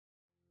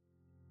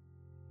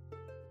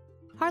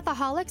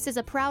Hearthaholics is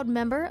a proud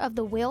member of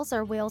the Whales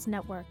Are Whales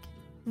network.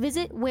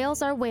 Visit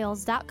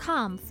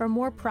whalesareWhales.com for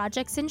more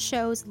projects and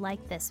shows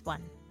like this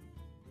one.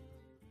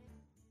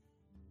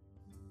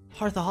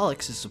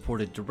 Hearthaholics is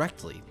supported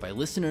directly by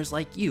listeners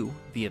like you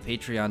via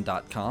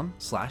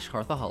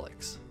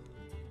patreon.com/Hearthaholics.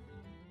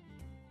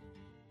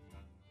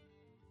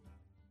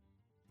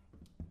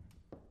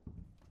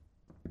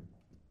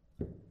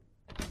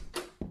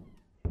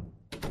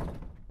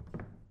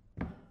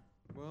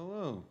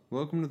 Well,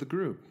 welcome to the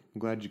group. I'm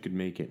glad you could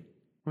make it.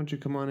 Why don't you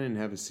come on in and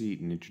have a seat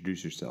and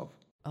introduce yourself?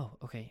 Oh,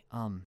 okay.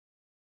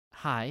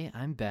 Hi,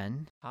 I'm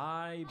Ben.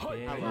 Hi,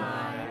 Ben.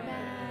 Hi,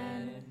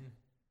 Ben.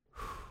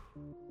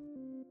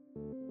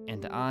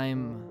 And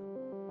I'm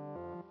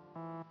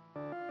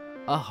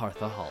a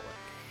Hearthaholic.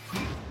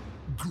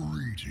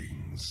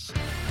 Greetings.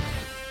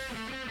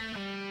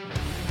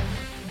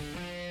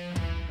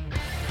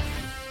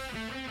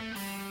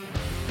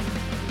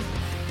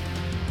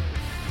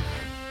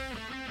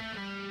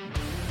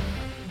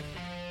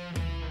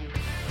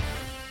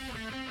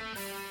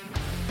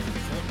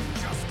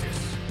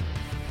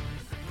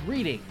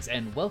 Greetings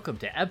and welcome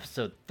to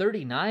episode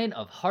 39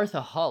 of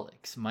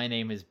Hearthaholics. My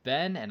name is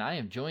Ben and I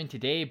am joined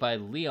today by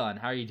Leon.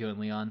 How are you doing,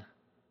 Leon?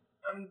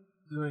 I'm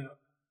doing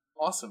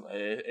awesome,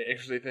 I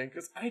actually think,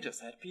 because I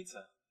just had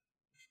pizza.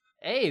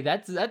 Hey,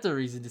 that's a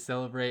reason to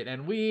celebrate.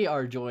 And we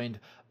are joined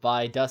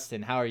by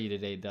Dustin. How are you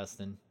today,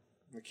 Dustin?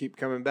 I keep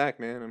coming back,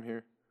 man. I'm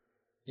here.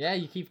 Yeah,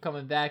 you keep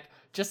coming back,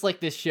 just like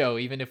this show.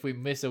 Even if we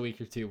miss a week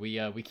or two,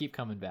 we keep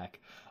coming back.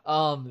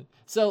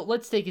 So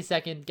let's take a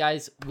second,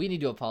 guys. We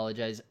need to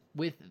apologize.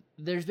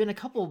 There's been a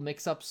couple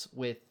mix-ups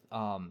with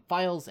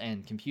files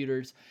and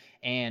computers,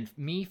 and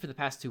me for the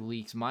past 2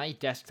 weeks. My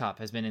desktop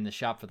has been in the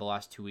shop for the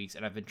last 2 weeks,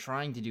 and I've been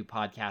trying to do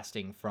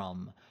podcasting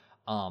from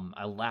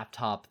a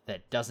laptop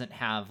that doesn't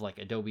have like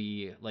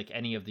Adobe, like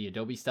any of the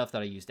Adobe stuff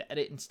that I use to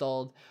edit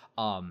installed.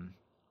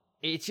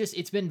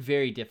 It's been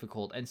very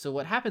difficult. And so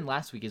what happened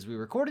last week is we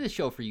recorded the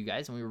show for you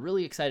guys and we were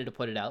really excited to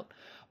put it out.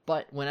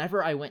 But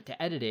whenever I went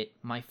to edit it,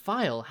 my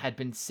file had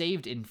been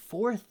saved in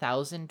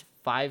 4,000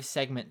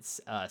 5-segment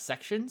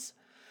sections.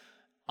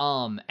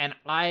 And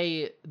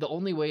the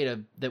only way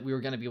that we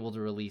were going to be able to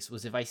release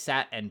was if I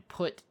sat and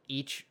put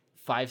each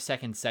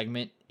 5-second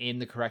segment in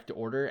the correct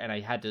order, and I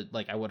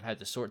would have had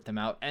to sort them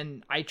out.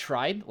 And I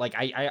tried,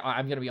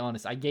 I'm going to be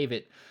honest, I gave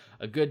it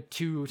a good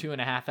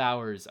 2.5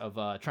 hours of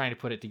trying to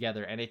put it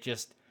together, and it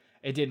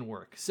didn't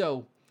work.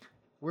 So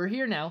we're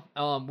here now.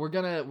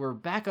 We're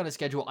back on a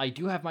schedule. I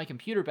do have my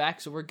computer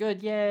back, so we're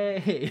good.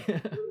 Yay!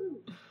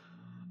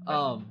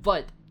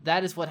 But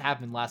that is what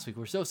happened last week.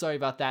 We're so sorry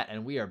about that,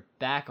 and we are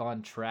back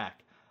on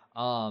track.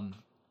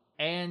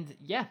 And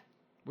yeah,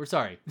 we're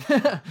sorry.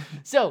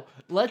 So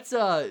let's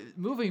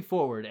moving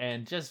forward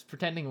and just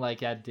pretending like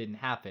that didn't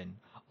happen.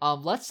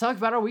 Let's talk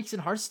about our weeks in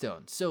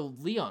Hearthstone. So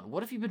Leon,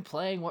 what have you been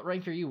playing? What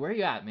rank are you? Where are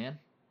you at, man?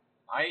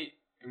 I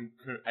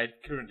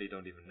currently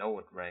don't even know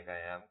what rank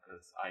I am,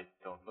 because I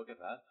don't look at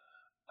that.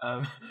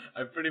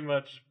 I've pretty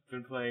much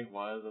been playing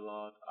Wild a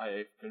lot.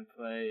 I've been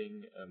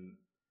playing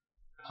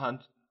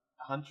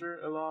Hunter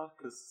a lot,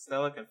 because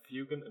Stellar and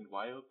Fugan and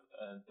Wild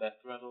and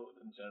Death Rattle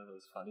in general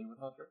is funny with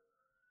Hunter.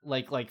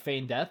 Like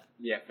Feign Death?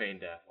 Yeah, Feign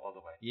Death all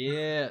the way.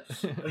 Yeah.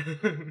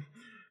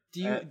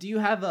 Do you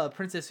have a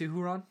Princess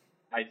Huhuron?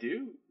 I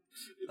do.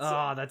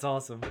 That's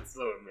awesome. It's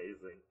so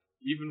amazing.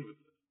 Even with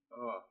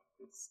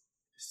it's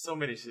so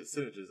many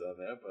synergies out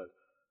there, but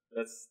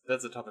that's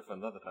a topic for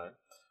another time.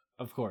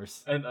 Of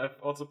course. And I've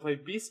also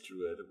played Beast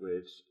Druid,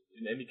 which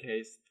in any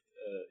case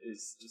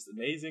is just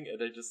amazing,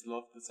 and I just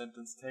love the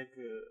sentence. Take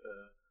a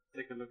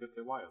look at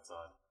the wild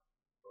side.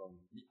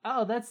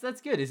 Oh, that's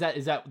good. Is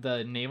that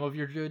the name of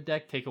your Druid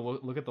deck? Take a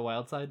look at the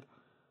wild side.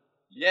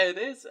 Yeah, it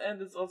is,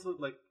 and it's also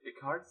like a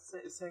card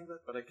is saying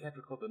that, but I can't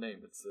recall the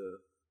name. It's a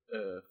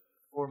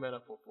 4 mana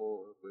for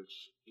 4,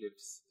 which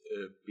gives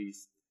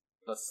Beast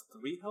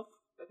 +3 health,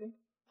 I think.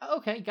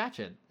 Okay,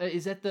 gotcha.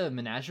 Is that the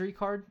Menagerie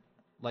card,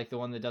 like the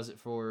one that does it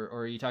for,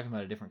 or are you talking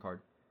about a different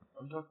card?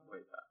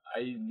 Wait,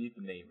 I need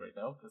the name right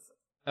now, because...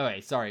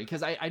 Okay, sorry,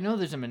 because I know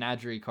there's a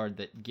Menagerie card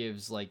that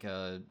gives like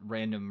a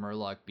random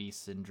Murloc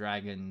Beast and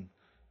Dragon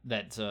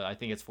that I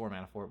think it's 4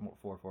 mana,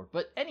 4/4.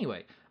 But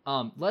anyway,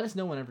 let us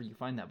know whenever you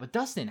find that. But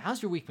Dustin,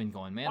 how's your week been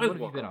going, man? What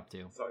have you been up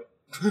to? Sorry.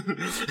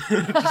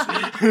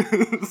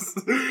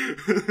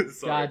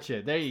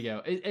 Gotcha. There you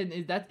go. And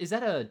is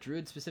that a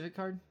Druid specific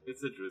card?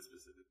 It's a Druid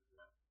specific.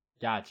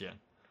 Gotcha.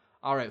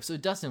 All right. So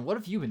Dustin, what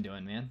have you been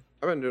doing, man?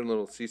 I've been doing a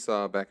little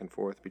seesaw back and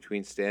forth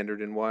between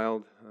Standard and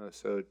Wild,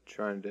 so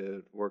trying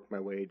to work my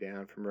way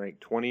down from rank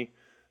 20.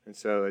 And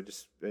so I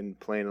just been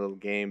playing a little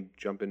game,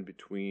 jumping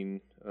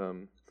between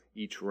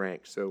each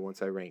rank. So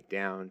once I rank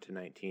down to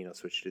 19, I'll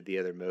switch to the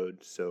other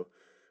mode. So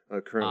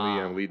currently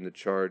I'm leading the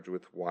charge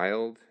with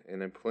Wild,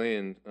 and I'm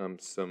playing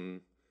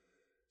some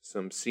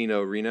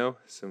Casino Reno,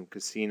 some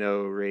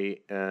Casino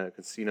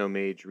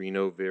Mage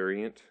Reno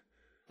variant.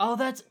 Oh,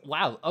 that's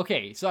wow.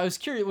 Okay, so I was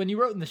curious when you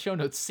wrote in the show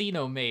notes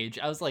Sino Mage.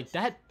 I was like,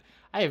 that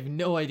I have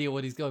no idea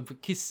what he's going for.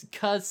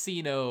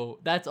 Casino.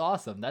 That's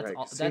awesome. That's Right,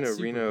 Casino that's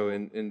super Reno,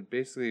 cool. and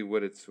basically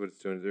what it's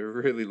doing is they're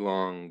really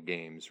long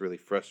games, really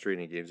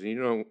frustrating games, and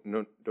you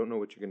don't know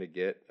what you're gonna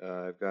get.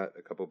 I've got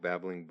a couple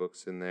babbling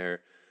books in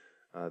there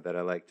that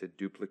I like to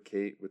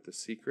duplicate with the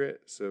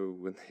secret. So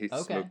when they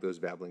Okay. smoke those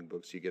babbling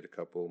books, you get a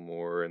couple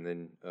more, and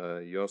then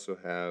you also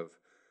have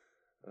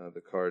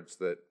the cards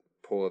that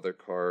pull other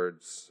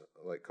cards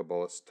like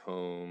Kabbalist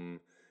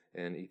Tome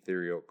and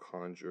Ethereal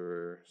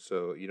Conjurer.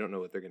 So you don't know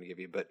what they're going to give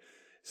you, but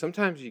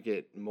sometimes you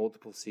get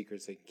multiple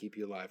secrets that can keep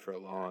you alive for a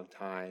long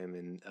time,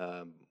 and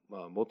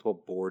multiple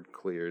board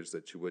clears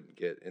that you wouldn't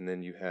get, and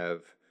then you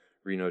have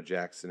Reno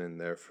Jackson in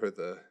there for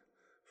the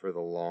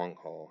long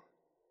haul.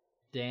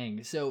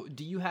 Dang. So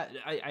do you have?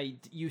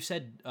 You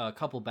said a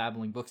couple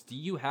babbling books. Do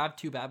you have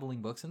 2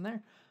 babbling books in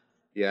there?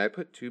 Yeah, I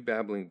put 2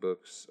 babbling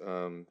books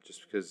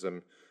just because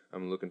I'm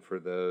looking for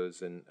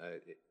those, and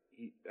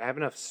I have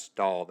enough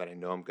stall that I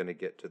know I'm going to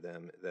get to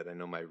them, that I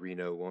know my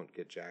Reno won't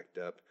get jacked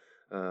up.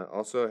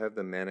 Also, I have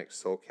the Manic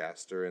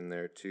Soulcaster in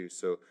there too,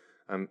 so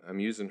I'm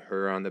using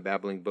her on the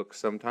babbling book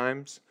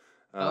sometimes.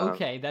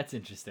 Okay, that's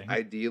interesting.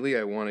 Ideally,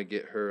 I want to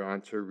get her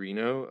onto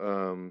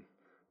Reno,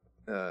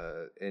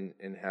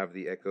 and have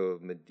the Echo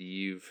of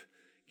Medivh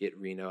get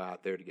Reno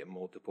out there to get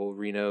multiple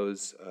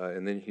Renos,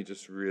 and then you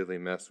just really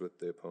mess with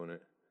the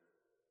opponent.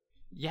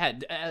 Yeah,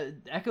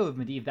 Echo of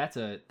Medivh.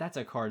 That's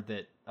a card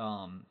that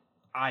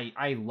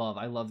I love.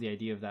 I love the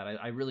idea of that.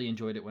 I really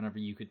enjoyed it whenever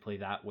you could play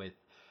that with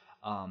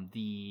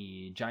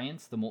the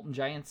Giants, the Molten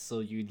Giants. So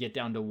you'd get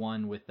down to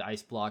 1 with the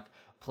Ice Block,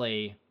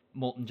 play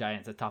Molten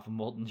Giants at top of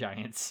Molten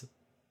Giants.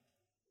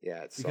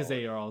 Yeah, it's because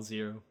solid. they are all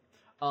 0.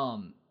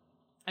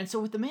 And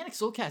so with the Manic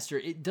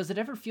Soulcaster, does it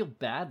ever feel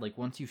bad? Like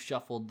once you've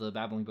shuffled the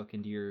Babbling Book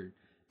into your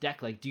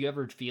deck, like do you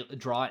ever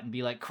draw it and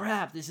be like,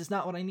 crap, this is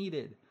not what I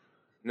needed?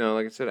 No,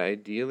 like I said,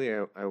 ideally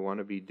I want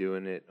to be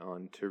doing it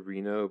on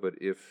Torino,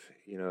 but if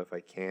I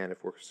can,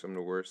 if worse come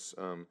to worse,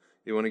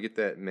 you want to get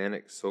that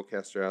Manic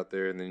Soulcaster out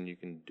there, and then you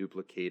can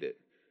duplicate it.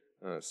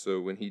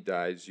 So when he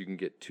dies, you can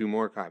get 2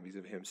 more copies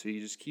of him. So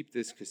you just keep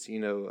this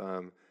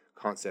casino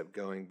concept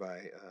going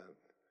by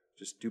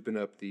just duping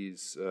up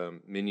these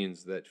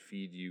minions that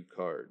feed you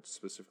cards,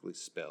 specifically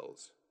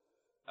spells.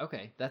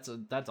 Okay, that's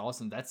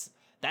awesome.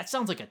 That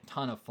sounds like a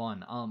ton of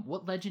fun.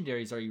 What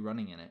legendaries are you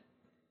running in it?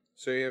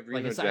 So you have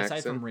Reno aside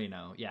Jackson. from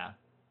Reno, yeah.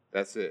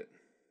 That's it.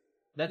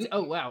 That's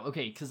oh wow,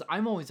 okay, because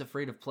I'm always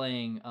afraid of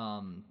playing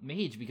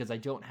mage because I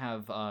don't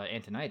have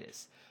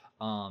Antonidas,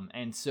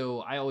 and so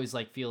I always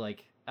feel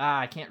like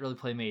I can't really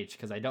play mage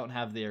because I don't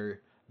have their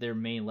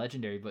main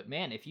legendary. But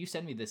man, if you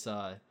send me this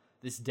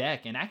this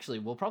deck, and actually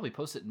we'll probably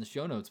post it in the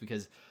show notes,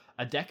 because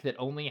a deck that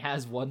only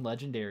has 1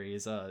 legendary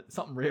is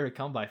something rare to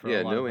come by for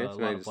a lot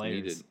of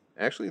players. Needed.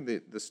 Actually,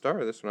 the star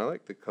of this one, I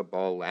like the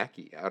Cabal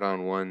Lackey out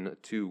on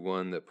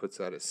 1/2/1 that puts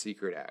out a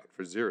secret out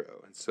for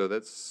 0, and so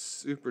that's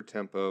super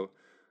tempo.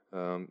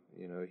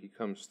 He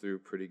comes through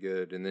pretty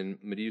good. And then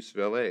Medivh's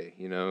Valet,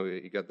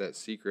 you got that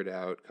secret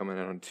out coming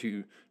out on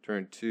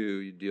turn 2,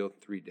 you deal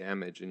 3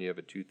 damage, and you have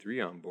a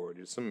 2/3 on board.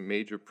 It's some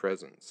major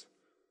presence.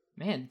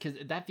 Man,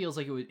 because that feels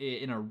like it would,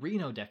 in a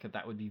Reno deck,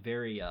 that would be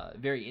very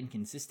very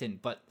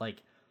inconsistent. But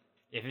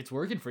if it's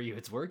working for you,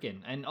 it's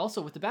working. And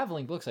also with the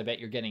Babbling Books, I bet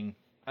you're getting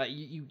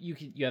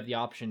you have the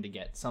option to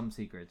get some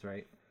secrets,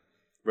 right?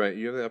 Right,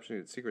 you have the option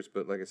to get secrets,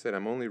 but like I said,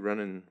 I'm only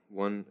running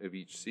 1 of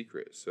each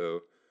secret,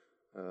 so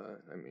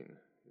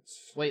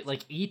it's...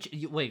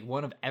 Wait,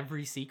 one of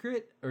every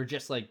secret? Or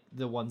just,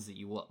 the ones that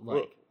you like?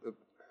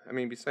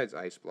 Well, besides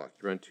Ice Block,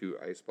 you run 2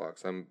 Ice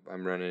Blocks. I'm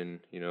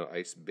running,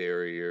 Ice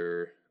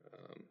Barrier,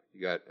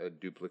 you got a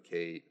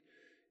Duplicate,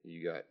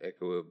 you got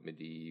Echo of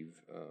Medivh,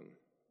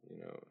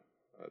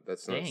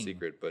 that's not a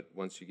secret, but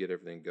once you get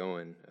everything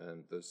going,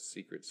 those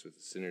secrets with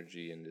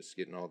synergy and just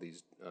getting all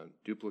these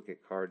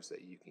duplicate cards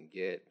that you can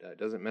get,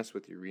 doesn't mess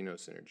with your Reno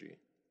synergy.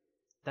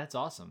 That's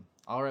awesome.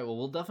 All right, well,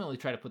 we'll definitely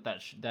try to put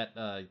that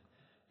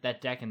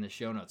deck in the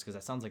show notes, because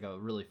that sounds like a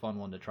really fun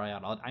one to try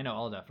out. I know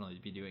I'll definitely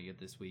be doing it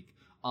this week.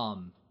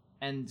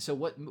 And so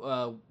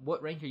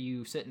what rank are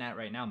you sitting at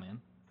right now,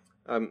 man?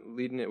 I'm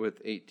leading it with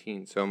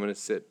 18, so I'm going to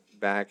sit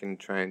back and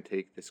try and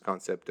take this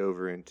concept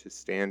over into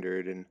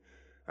Standard, and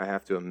I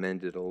have to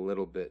amend it a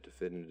little bit to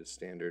fit into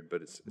Standard,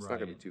 but it's not going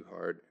to be too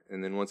hard.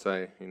 And then once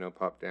I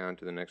pop down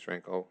to the next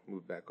rank, I'll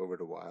move back over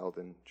to Wild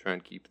and try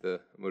and keep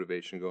the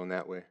motivation going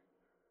that way.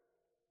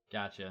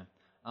 Gotcha.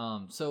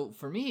 So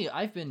for me,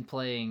 I've been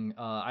playing.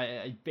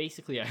 I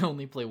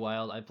only play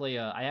Wild.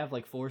 I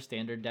have 4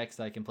 standard decks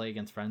that I can play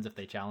against friends if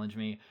they challenge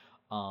me.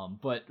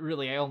 But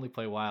really, I only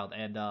play Wild,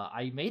 and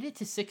I made it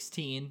to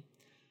 16,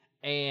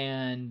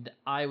 and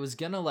I was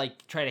gonna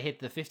try to hit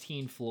the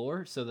 15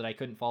 floor so that I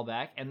couldn't fall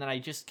back, and then I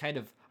just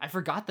I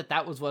forgot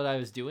that was what I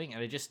was doing,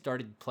 and I just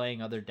started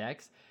playing other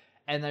decks,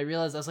 and I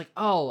realized I was like,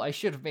 oh, I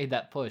should have made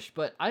that push.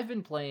 But I've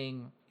been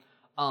playing.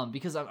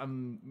 Because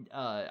I'm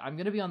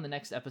gonna be on the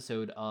next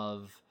episode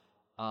of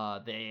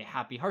the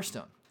Happy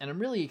Hearthstone, and I'm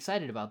really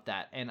excited about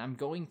that. And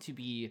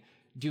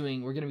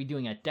we're gonna be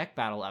doing a deck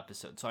battle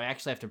episode, so I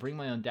actually have to bring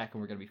my own deck,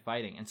 and we're gonna be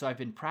fighting. And so I've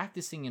been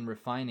practicing and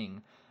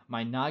refining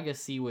my Naga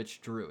Sea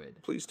Witch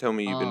Druid. Please tell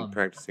me you've been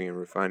practicing and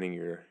refining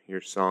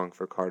your song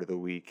for card of the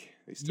week.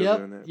 Are you still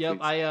doing that? Yep.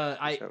 Please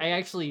I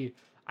actually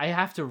I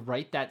have to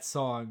write that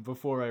song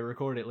before I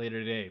record it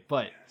later today.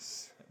 But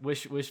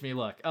wish me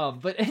luck.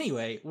 But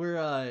anyway,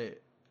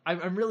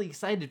 I'm really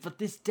excited. But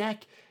this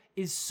deck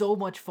is so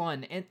much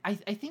fun, and I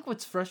think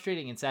what's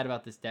frustrating and sad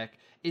about this deck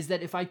is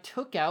that if I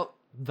took out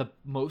the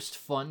most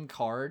fun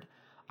card,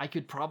 I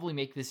could probably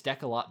make this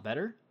deck a lot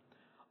better.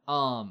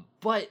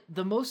 But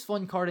the most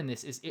fun card in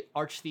this is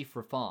Archthief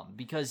Rafaam,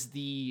 because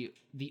the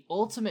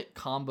ultimate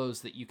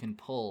combos that you can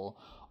pull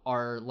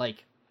are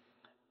like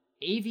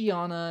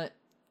Aviana.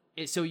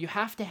 So you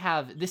have to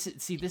have this.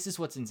 See, this is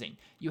what's insane.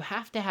 You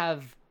have to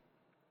have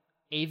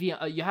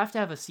you have to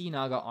have a Sea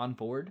Naga on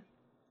board,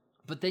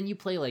 but then you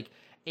play like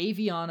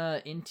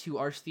Aviana into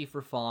Archthief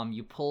Rafaam.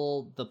 You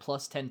pull the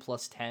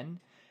 +10/+10.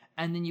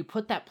 And then you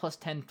put that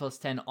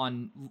 +10/+10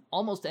 on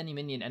almost any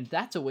minion, and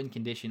that's a win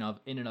condition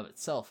in and of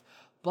itself.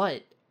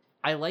 But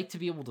I like to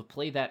be able to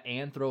play that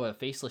and throw a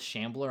Faceless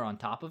Shambler on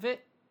top of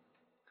it.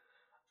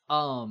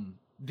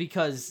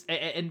 Because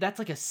and that's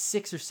like a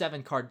 6 or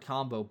 7 card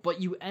combo,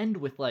 but you end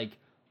with like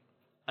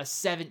a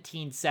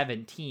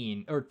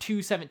 17/17 or 2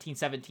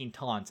 17/17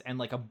 taunts and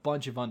like a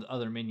bunch of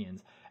other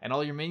minions, and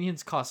all your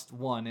minions cost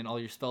 1 and all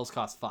your spells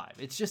cost 5.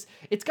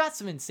 It's got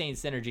some insane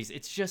synergies.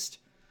 It's just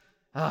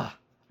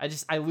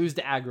I lose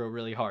to aggro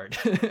really hard.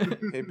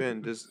 Hey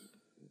Ben, does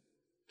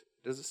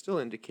it still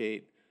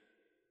indicate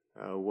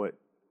what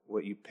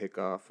you pick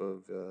off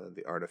of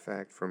the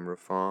artifact from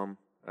Rafaam?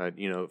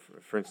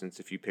 For instance,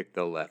 if you pick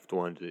the left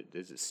one,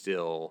 is it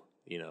still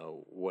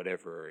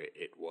whatever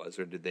it was,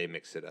 or did they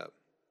mix it up?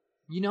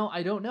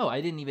 I don't know.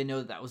 I didn't even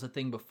know that was a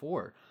thing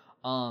before.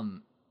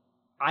 The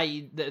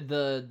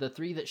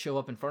 3 that show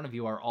up in front of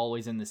you are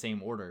always in the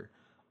same order.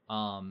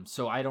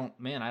 So I don't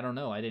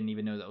know. I didn't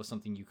even know that was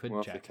something you could check.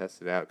 We'll have to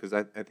test it out, because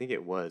I think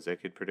it was. I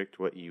could predict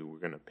what you were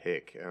going to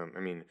pick.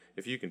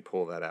 If you can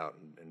pull that out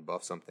and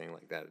buff something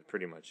like that, it's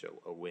pretty much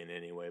a win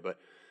anyway. But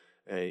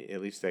at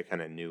least I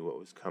kind of knew what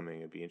was coming.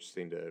 It'd be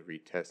interesting to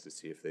retest to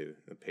see if they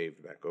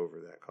paved back over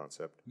that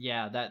concept.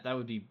 Yeah, that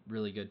would be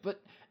really good.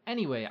 But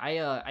anyway, I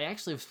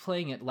actually was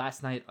playing it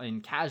last night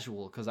in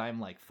casual, because I'm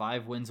like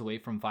 5 wins away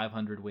from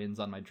 500 wins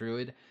on my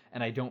Druid,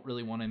 and I don't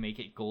really want to make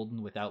it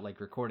golden without like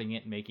recording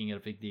it and making it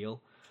a big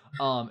deal.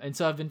 And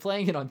so I've been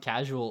playing it on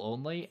casual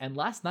only, and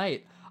last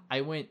night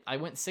I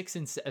went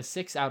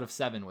 6 out of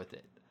 7 with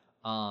it.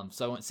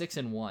 So I went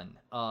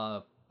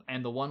 6-1.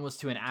 And the 1 was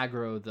to an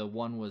aggro,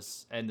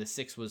 and the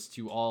 6 was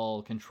to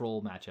all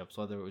control matchups,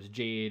 whether it was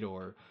Jade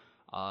or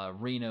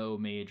Reno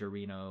Mage or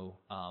Reno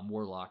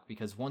Warlock,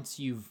 because once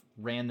you've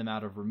ran them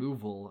out of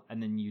removal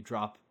and then you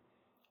drop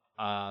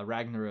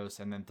Ragnaros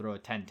and then throw a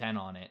 10/10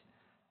 on it,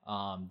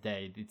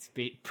 it's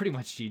pretty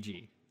much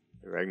GG.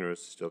 Ragnaros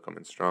is still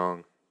coming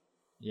strong.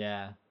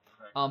 Yeah.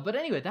 But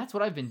anyway, that's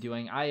what I've been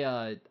doing.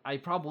 I'm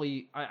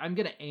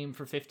gonna aim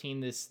for 15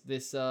 this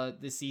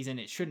season.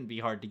 It shouldn't be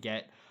hard to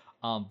get.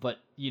 But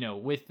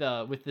with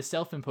the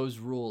self-imposed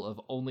rule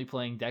of only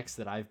playing decks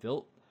that I've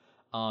built,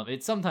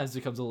 it sometimes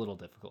becomes a little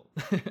difficult.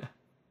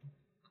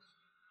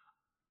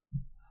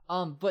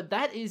 But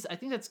I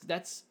think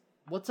that's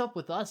what's up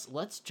with us.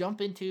 Let's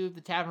jump into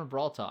the Tavern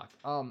Brawl talk.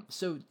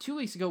 So 2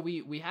 weeks ago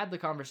we had the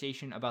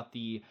conversation about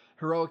the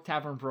Heroic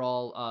Tavern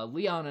Brawl.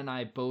 Leon and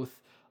I both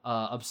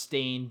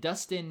abstained.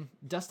 Dustin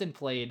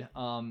played.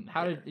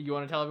 How did you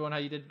want to tell everyone how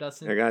you did,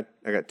 Dustin? I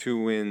got 2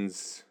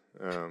 wins.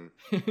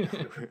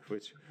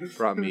 Which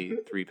brought me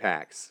 3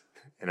 packs,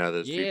 and out of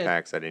those 3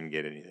 packs, I didn't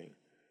get anything.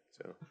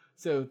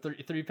 So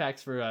 3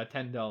 packs for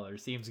 $10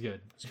 seems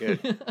good. It's good.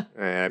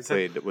 I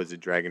played a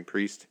Dragon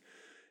Priest,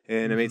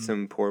 and I made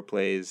some poor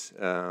plays.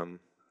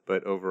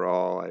 But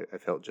overall, I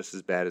felt just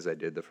as bad as I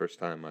did the first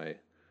time I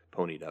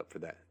ponied up for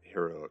that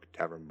Heroic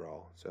Tavern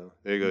Brawl. So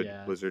there you go,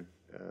 yeah. Blizzard.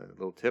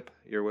 Little tip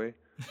your way.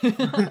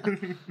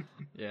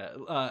 Yeah,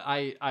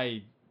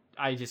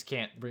 I just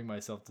can't bring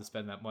myself to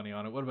spend that money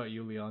on it. What about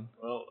you, Leon?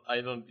 Well, I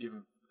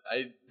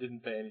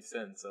didn't pay any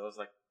cents. So I was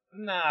like,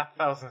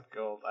 1,000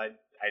 gold. I'd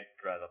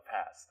rather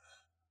pass.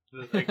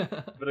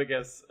 But I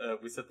guess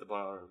we set the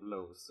bar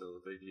low,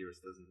 so the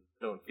viewers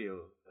don't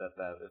feel that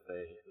bad if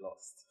they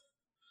lost.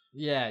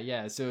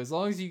 Yeah. So as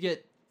long as you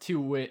get 2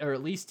 wins, or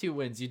at least 2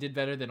 wins, you did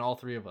better than all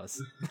 3 of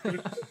us.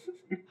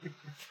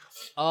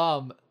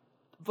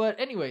 But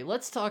anyway,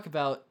 let's talk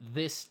about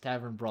this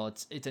Tavern Brawl.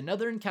 It's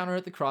another encounter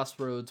at the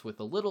crossroads with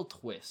a little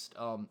twist.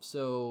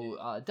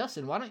 So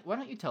Dustin, why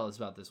don't you tell us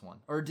about this one?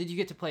 Or did you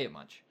get to play it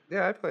much?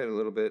 Yeah, I played a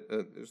little bit.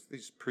 There's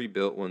these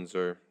pre-built ones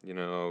are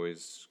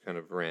always kind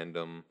of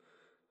random,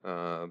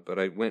 but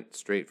I went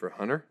straight for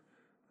Hunter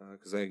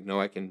because I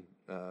know I can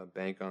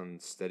bank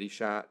on Steady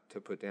Shot to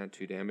put down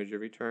 2 damage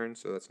every turn,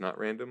 so that's not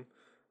random.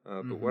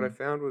 But what I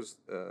found was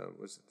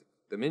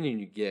the minion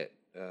you get,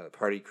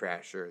 Party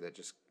Crasher, that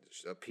just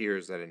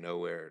appears out of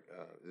nowhere.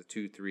 The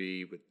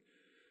 2/3 with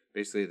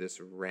basically this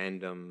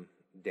random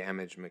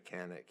damage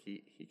mechanic.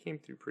 He came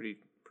through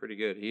pretty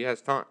good. He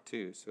has taunt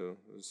too, so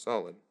it was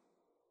solid.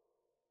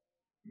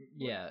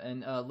 Yeah,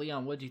 and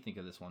Leon, what do you think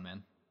of this one,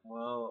 man?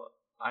 Well,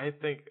 I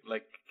think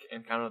like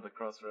Encounter the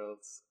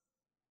Crossroads,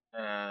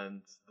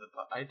 and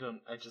I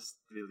just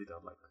really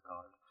don't like the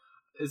card.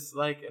 It's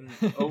like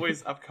an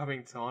always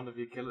upcoming taunt if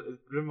you kill it. It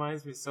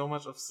reminds me so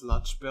much of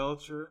Sludge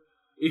Belcher,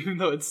 even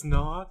though it's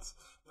not.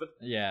 But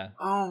Yeah.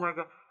 oh my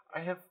god, I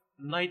have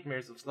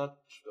nightmares of Sludge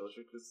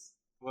Belcher because,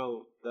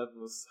 well, that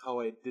was how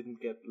I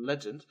didn't get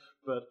Legend.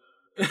 But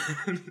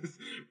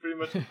pretty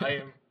much,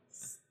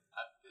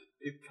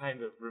 it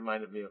kind of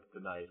reminded me of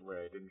the night where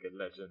I didn't get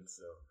Legend.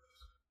 So,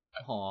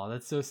 Aw,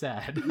 that's so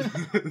sad.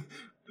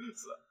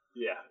 so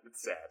yeah,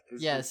 it's sad.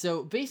 It's Yeah, just-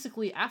 so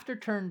basically after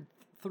turn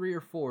 3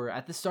 or 4,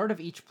 at the start of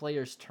each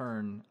player's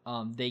turn,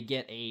 they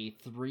get a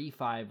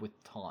 3/5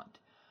 with taunt.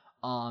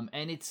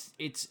 And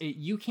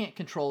you can't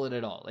control it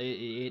at all.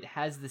 It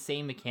has the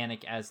same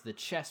mechanic as the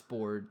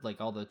chessboard, like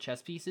all the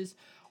chess pieces,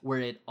 where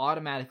it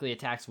automatically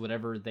attacks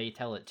whatever they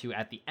tell it to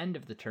at the end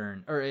of the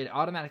turn, or it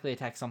automatically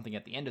attacks something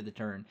at the end of the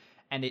turn,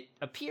 and it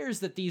appears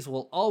that these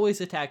will always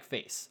attack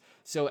face.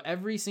 So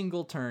every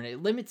single turn,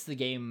 it limits the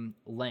game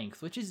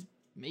length, which is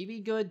maybe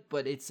good,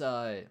 but it's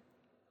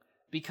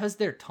because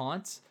they're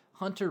taunts,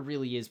 Hunter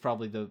really is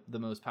probably the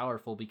most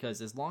powerful,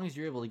 because as long as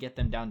you're able to get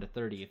them down to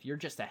 30, if you're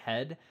just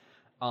ahead,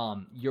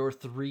 your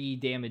 3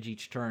 damage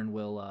each turn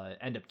will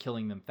end up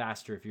killing them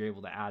faster if you're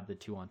able to add the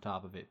 2 on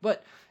top of it.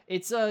 But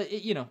it's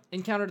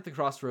Encountered at the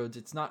Crossroads,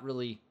 it's not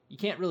really, you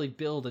can't really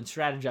build and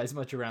strategize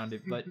much around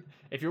it, but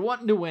if you're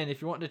wanting to win,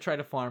 if you're wanting to try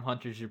to farm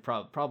Hunters, you're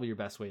probably your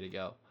best way to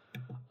go.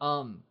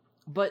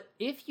 But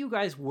if you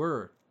guys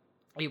were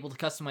able to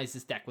customize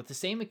this deck with the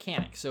same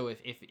mechanic, so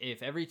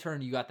if every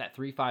turn you got that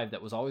 3/5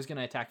 that was always going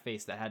to attack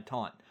face that had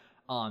taunt,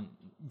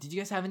 did you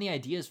guys have any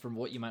ideas from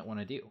what you might want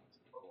to do?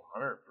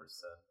 100%.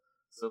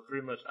 So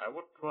pretty much, I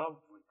would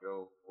probably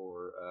go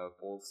for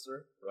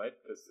Bolster, right?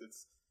 Because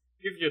it's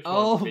give you a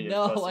Oh taunt minion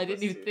no, plus I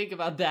didn't even 2. think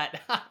about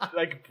that.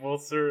 Like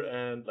Bolster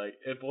and like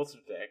a Bolster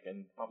deck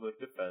and Public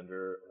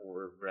Defender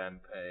or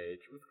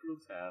Rampage with Cruel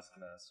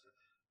Taskmaster.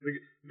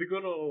 The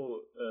good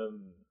old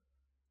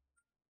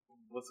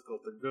what's it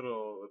called? The good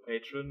old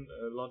patron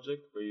logic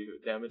where you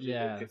damage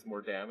Yeah. it gets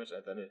more damage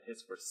and then it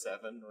hits for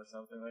 7 or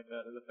something like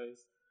that in the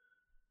face.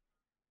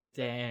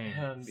 Dang.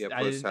 And Yeah,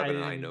 I plus didn't- I having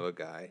an didn't- I know a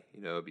guy,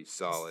 it'd be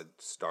solid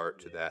start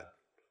to that.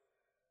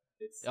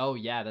 It's Oh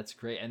yeah, that's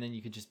great. And then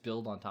you could just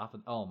build on top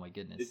of. Oh my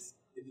goodness.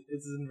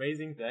 it's an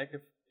amazing deck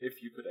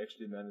if you could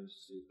actually manage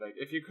to, like,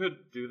 if you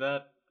could do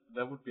that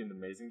would be an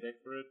amazing deck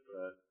for it.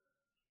 But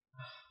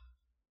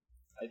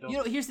I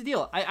don't. Here's the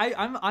deal.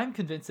 I'm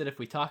convinced that if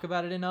we talk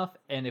about it enough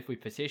and if we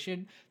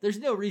petition, there's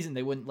no reason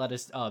they wouldn't let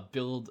us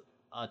build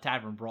a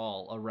Tavern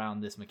Brawl around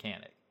this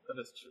mechanic. That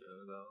is true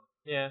though.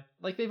 Yeah.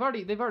 Like they've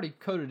already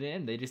coded it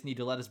in. They just need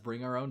to let us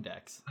bring our own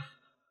decks.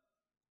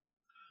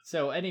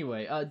 So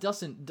anyway,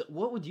 Dustin,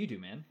 what would you do,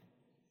 man?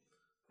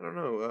 I don't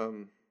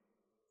know.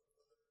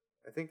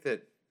 I think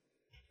that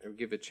I would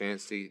give a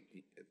chance to,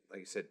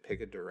 like I said,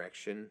 pick a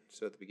direction.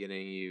 So at the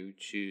beginning, you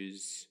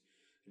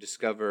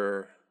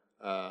discover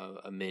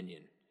a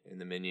minion,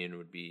 and the minion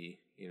would be,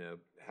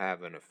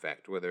 have an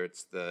effect. Whether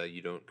it's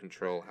you don't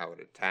control how it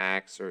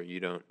attacks, or you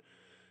don't,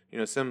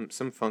 some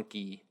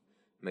funky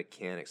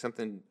mechanic,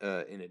 something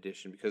in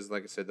addition. Because,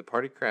 like I said, the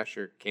Party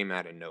Crasher came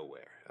out of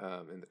nowhere,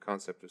 and the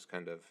concept was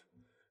kind of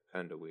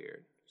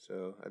weird.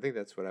 So I think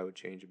that's what I would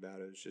change about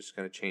it. It's just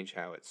kind of change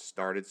how it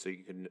started, so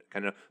you could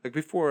kind of, like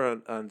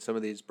before on some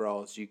of these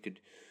brawls, you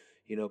could,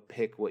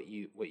 pick what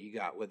you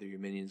got, whether your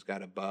minions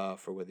got a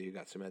buff or whether you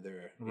got some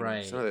other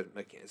Right. some other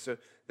mechanics. So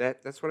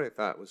that's what I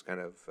thought was kind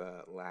of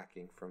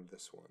lacking from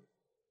this one.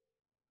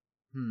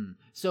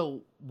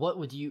 So what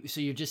would you?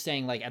 So you're just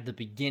saying, like, at the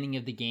beginning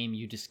of the game,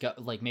 you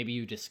maybe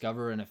you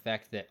discover an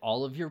effect that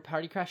all of your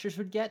Party Crashers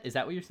would get. Is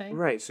that what you're saying?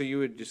 Right. So you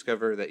would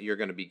discover that you're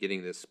going to be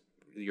getting this.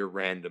 Your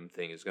random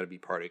thing is going to be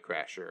Party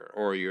Crasher,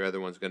 or your other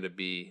one's going to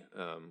be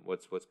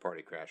what's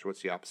Party Crasher?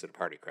 What's the opposite of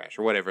Party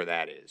Crasher? Whatever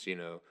that is,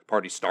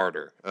 Party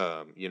Starter.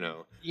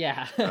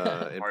 Yeah.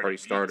 And Party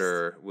Beast.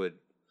 Starter would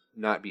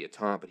not be a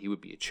taunt, but he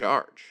would be a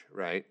charge,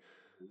 right?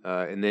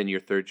 And then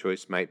your third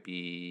choice might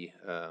be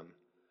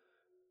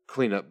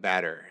Clean Up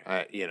Batter.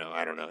 I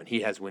don't know. And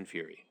he has Wind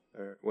Fury,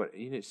 or what?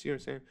 See what I'm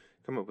saying?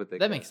 Come up with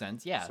That makes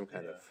sense, yeah. some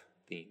kind of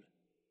theme.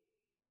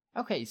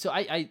 Okay, so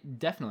I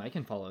definitely I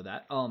can follow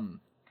that.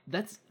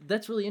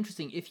 That's really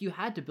interesting. If you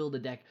had to build a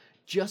deck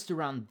just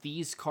around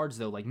these cards,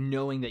 though, like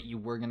knowing that you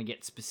were going to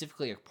get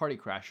specifically a Party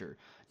Crasher,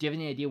 do you have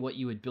any idea what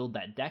you would build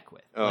that deck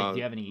with? Like, do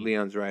you have any?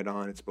 Leon's right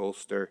on. It's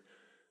Bolster.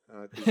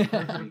 'Cause you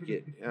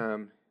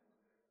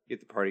get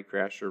the Party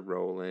Crasher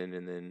rolling,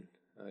 and then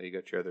you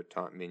got your other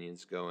taunt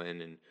minions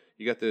going, and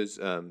you got those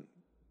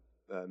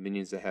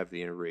minions that have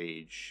the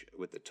enrage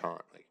with the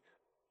taunt, like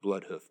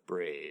Bloodhoof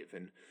Brave,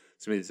 and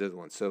some of these other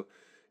ones. So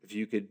if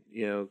you could,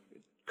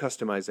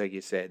 customize, like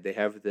you said, they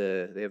have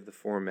the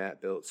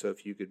format built. So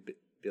if you could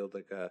build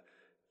like a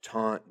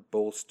taunt,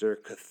 Bolster,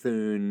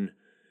 Cthulhu,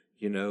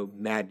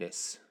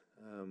 madness,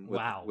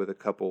 with a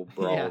couple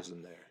brawls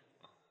in there.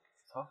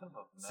 Talking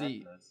about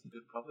See- madness, you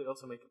could probably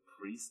also make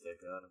a priest deck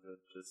out of it.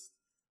 Just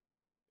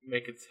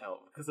make its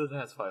health, because it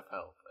has 5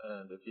 health,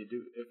 and if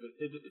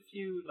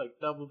you like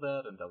double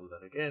that and double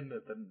that again,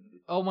 and then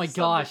Oh my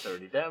suddenly gosh.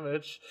 30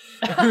 damage.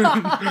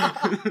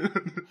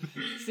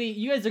 See,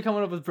 you guys are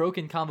coming up with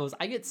broken combos.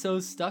 I get so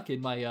stuck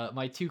in my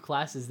my 2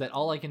 classes that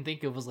all I can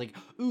think of was like,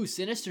 ooh,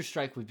 Sinister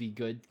Strike would be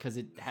good because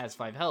it has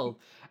 5 health.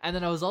 And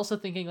then I was also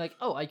thinking like,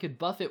 oh, I could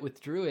buff it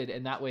with Druid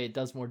and that way it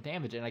does more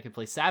damage, and I could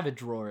play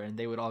Savage Roar and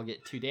they would all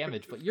get 2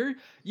 damage. But you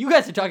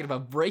guys are talking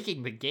about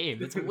breaking the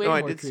game. It's way No,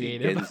 I more did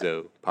creative. see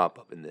Genzo pop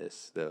up in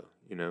this, though.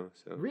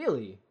 So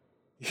Really?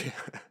 yeah.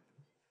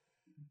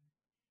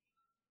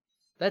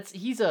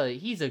 He's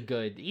a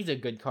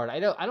good card. I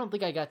don't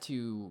think I got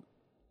to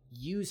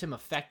use him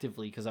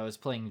effectively because I was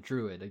playing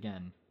Druid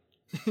again.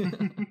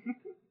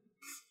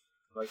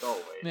 Like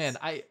always. Man,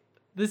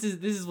 this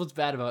is what's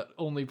bad about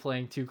only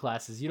playing 2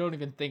 classes. You don't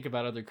even think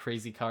about other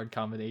crazy card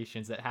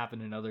combinations that happen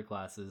in other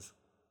classes.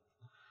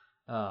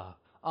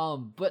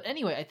 But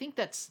anyway, I think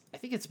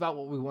it's about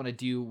what we want to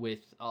do with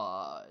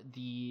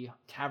the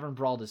Tavern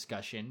Brawl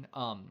discussion.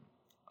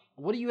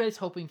 What are you guys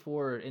hoping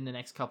for in the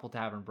next couple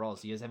Tavern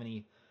Brawls? Do you guys have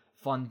any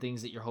fun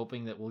things that you're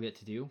hoping that we'll get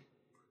to do?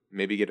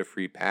 Maybe get a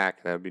free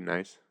pack. That would be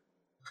nice.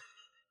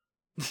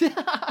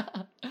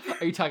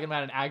 Are you talking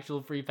about an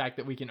actual free pack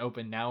that we can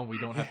open now and we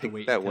don't have to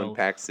wait that until... one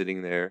pack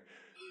sitting there,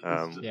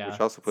 Yeah. which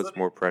also puts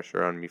more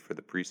pressure on me for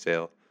the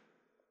pre-sale.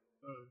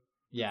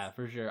 Yeah,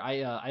 for sure.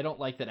 I don't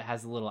like that it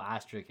has a little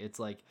asterisk. It's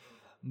like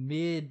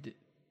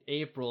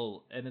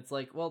mid-April, and it's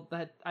like, well,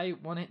 that I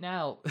want it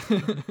now.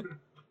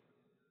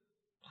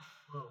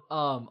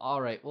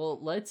 All right. Well,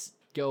 let's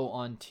go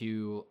on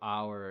to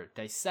our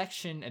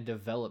dissection and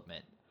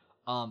development.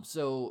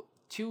 So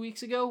 2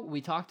 weeks ago,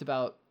 we talked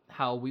about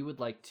how we would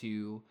like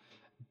to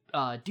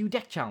do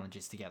deck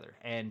challenges together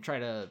and try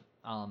to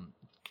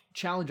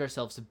challenge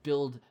ourselves to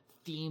build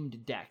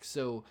themed decks.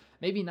 So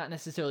maybe not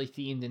necessarily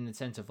themed in the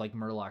sense of like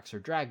Murlocs or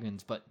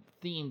Dragons, but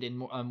themed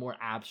in a more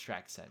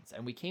abstract sense.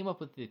 And we came up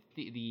with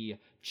the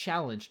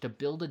challenge to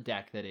build a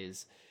deck that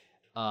is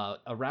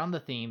around the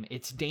theme.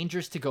 It's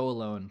dangerous to go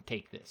alone.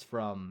 Take this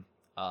from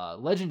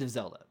Legend of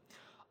Zelda.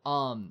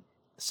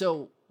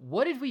 So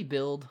what did we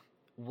build?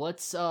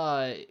 What's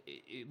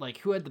like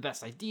who had the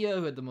best idea?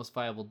 Who had the most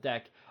viable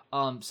deck?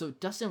 So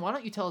Dustin, why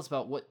don't you tell us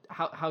about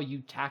how you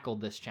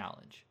tackled this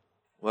challenge?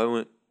 Well, I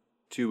went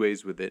 2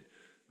 ways with it.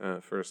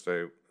 First,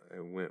 I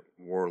went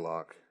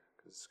Warlock,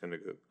 because it's going to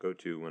go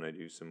to when I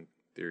do some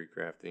theory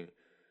crafting.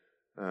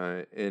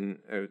 And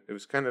it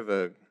was kind of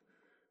a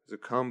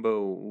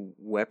combo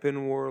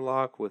weapon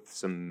Warlock with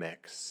some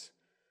mechs.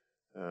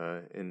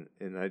 And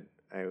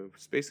I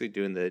was basically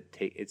doing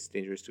it's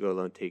dangerous to go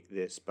alone, take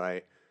this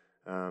by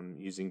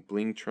using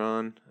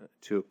Blingtron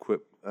to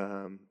equip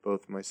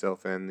both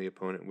myself and the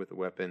opponent with a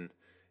weapon.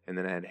 And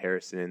then I had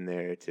Harrison in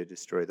there to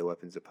destroy the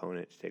weapon's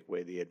opponent to take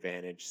away the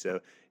advantage. So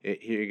here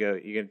you go.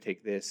 You're going to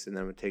take this, and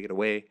then I'm going to take it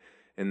away.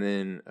 And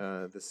then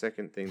the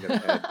second thing that I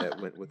had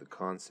that went with the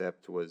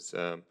concept was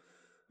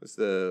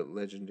the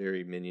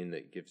legendary minion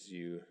that gives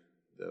you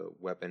the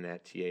weapon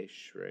at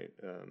TH, right?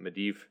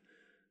 Medivh.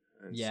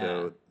 And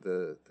so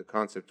the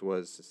concept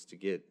was just to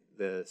get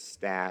the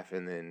staff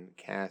and then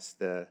cast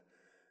the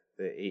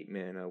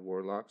 8-mana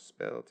Warlock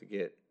spell to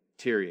get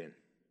Tyrion.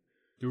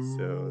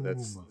 So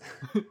that's,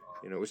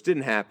 which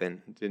didn't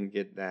happen. Didn't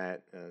get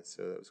that.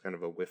 So that was kind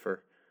of a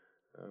whiffer.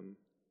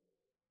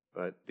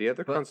 But the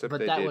other concept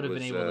but I that did would have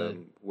was been able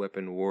to...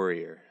 Weapon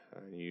Warrior.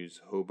 Use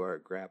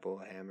Hobart, Grapple,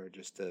 Hammer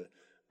just to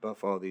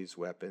buff all these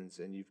weapons.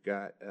 And you've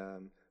got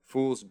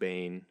Fool's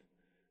Bane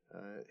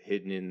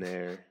hidden in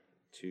there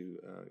to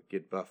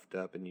get buffed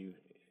up. And you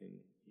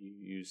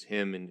use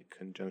him in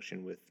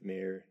conjunction with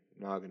Mayor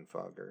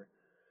Noggenfogger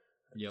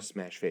to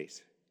smash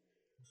face.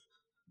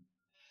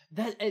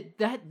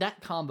 That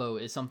combo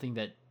is something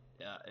that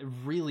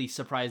really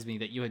surprised me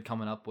that you had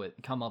come up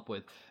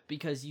with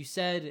because you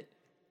said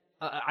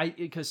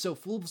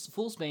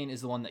Fool's Bane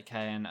is the one that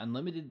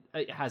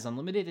has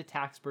unlimited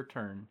attacks per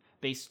turn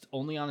based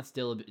only on its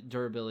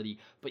durability,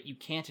 but you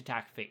can't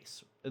attack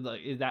face.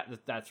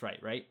 That's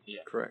right?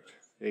 Yeah, correct.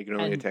 You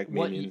can only attack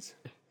minions.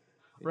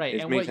 Right,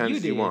 as and many what times you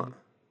as did, you want.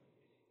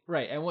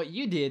 Right, and what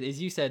you did is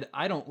you said,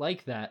 I don't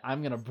like that.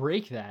 I'm gonna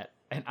break that.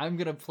 And I'm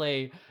going to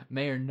play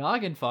Mayor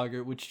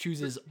Noggenfogger, which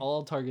chooses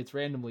all targets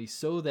randomly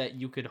so that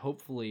you could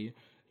hopefully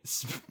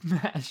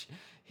smash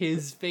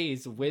his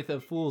face with a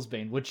Fool's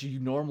Bane, which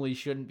you normally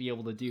shouldn't be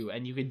able to do.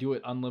 And you can do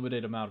it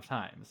unlimited amount of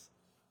times.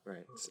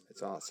 Right.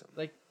 It's awesome.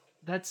 Like,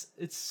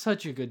 it's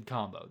such a good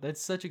combo. That's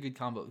such a good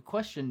combo.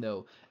 Question,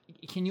 though,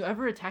 can you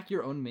ever attack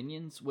your own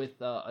minions with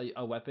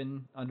a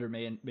weapon under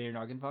Mayor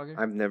Noggenfogger?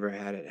 I've never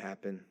had it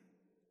happen.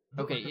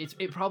 Okay,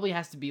 it probably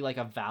has to be like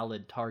a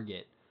valid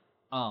target.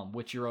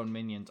 Which your own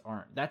minions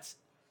aren't. That's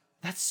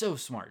so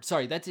smart.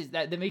 Sorry,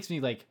 that makes me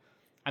like,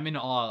 I'm in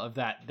awe of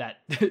that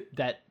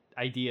that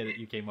idea that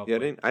you came up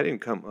with. I didn't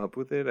come up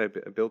with it. I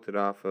built it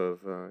off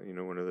of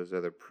one of those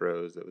other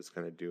pros that was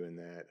kind of doing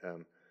that.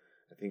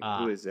 I think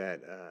who is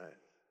that?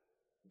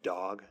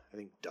 Dog. I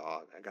think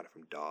Dog. I got it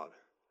from Dog.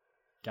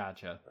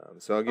 Gotcha.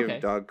 So I'll give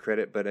Dog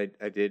credit, but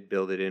I did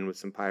build it in with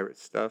some pirate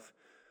stuff.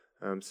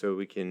 So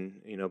we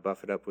can,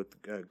 buff it up with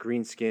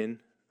green skin.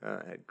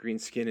 Add green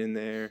skin in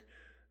there.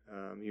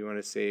 You want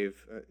to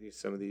save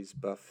some of these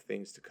buff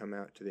things to come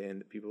out to the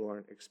end that people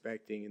aren't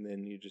expecting, and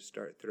then you just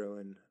start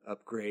throwing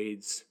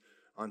upgrades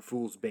on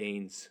Fool's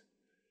Banes.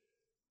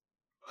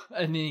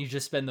 And then you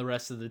just spend the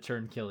rest of the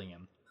turn killing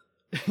him.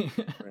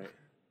 Right.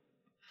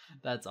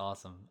 That's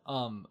awesome.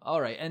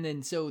 All right, and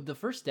then so the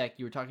first deck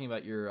you were talking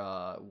about your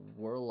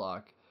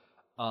Warlock.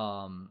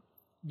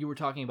 You were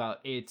talking about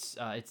it's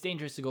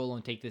dangerous to go alone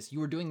and take this. You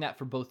were doing that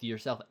for both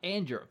yourself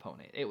and your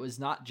opponent. It was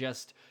not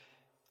just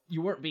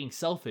you weren't being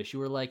selfish. You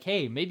were like,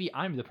 hey, maybe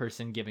I'm the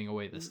person giving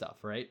away the stuff,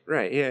 right?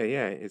 Right.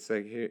 Yeah. It's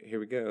like here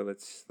we go.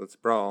 Let's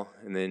brawl,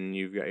 and then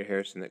you've got your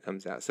Harrison that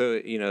comes out. So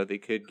they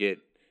could get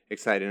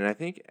excited. And I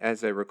think,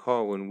 as I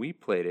recall, when we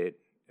played it,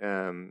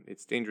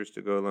 it's dangerous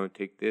to go alone and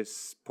take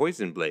this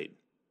Poison Blade.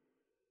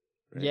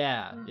 Right?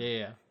 Yeah.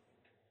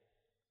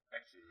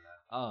 Actually,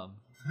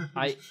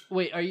 yeah.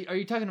 Wait, are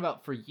you talking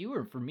about for you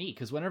or for me?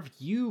 Because whenever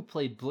you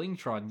played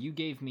Blingtron, you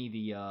gave me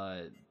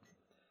the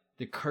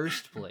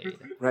Cursed Blade.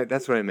 Right,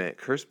 that's what I meant.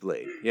 Cursed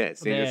Blade. Yeah,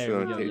 it's dangerous There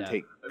to we go, yeah.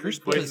 take I mean,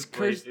 Cursed Poison Blade.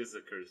 Blade Cursed- is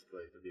a cursed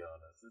blade, to be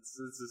honest.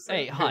 It's the same.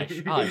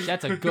 Hey, hush.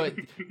 That's a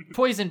good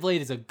Poison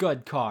Blade is a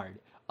good card.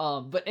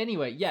 But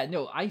anyway, yeah,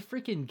 no, I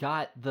freaking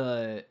got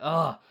the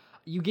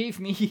you gave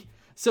me.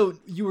 So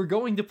you were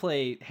going to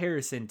play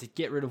Harrison to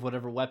get rid of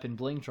whatever weapon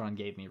Blingtron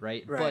gave me,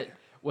 right? Right. But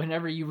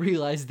whenever you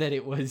realized that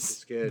it was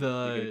It's good.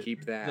 You're gonna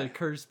keep that. the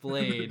Cursed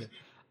Blade,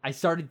 I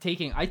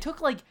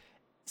took like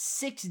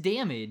 6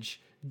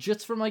 damage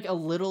just from like a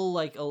little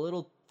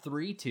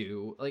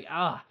 3/2. Like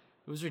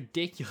it was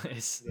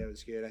ridiculous. Yeah, it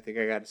was good. I think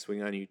I got to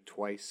swing on you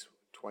twice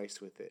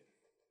with it.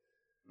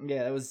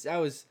 Yeah,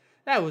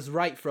 that was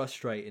right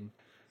frustrating.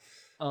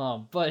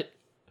 But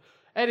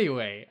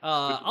anyway,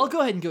 I'll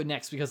go ahead and go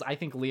next because I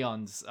think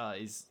Leon's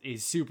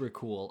is super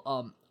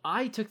cool.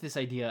 I took this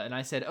idea and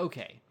I said,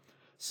 okay,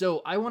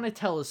 so I want to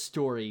tell a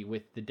story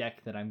with the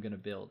deck that I'm gonna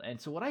build. And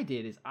so what I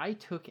did is I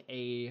took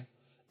the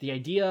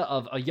idea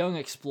of a young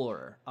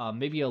explorer,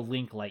 maybe a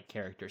Link-like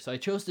character. So I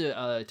chose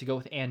to go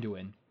with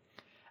Anduin.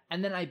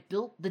 And then I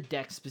built the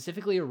deck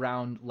specifically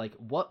around like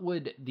what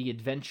would the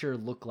adventure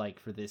look like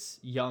for this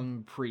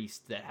young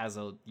priest that has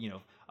a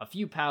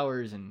few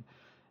powers and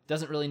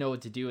doesn't really know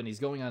what to do, and he's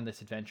going on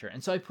this adventure.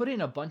 And so I put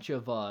in a bunch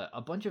of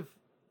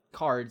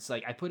cards.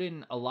 Like I put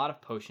in a lot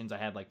of potions. I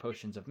had like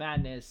Potions of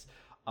Madness.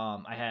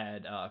 I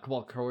had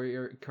Cabal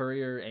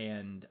Courier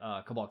and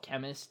Cabal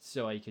Chemist,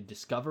 so I could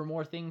discover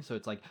more things. So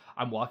it's like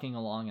I'm walking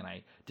along and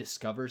I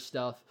discover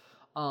stuff.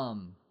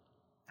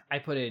 I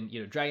put in,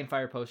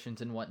 Dragonfire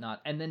potions and whatnot,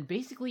 and then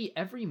basically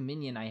every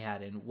minion I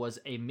had in was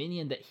a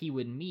minion that he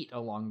would meet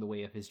along the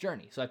way of his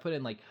journey. So I put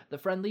in, like, the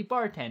Friendly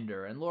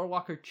Bartender, and Lore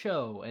Walker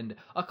Cho, and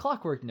a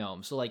Clockwork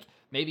Gnome. So, like,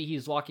 maybe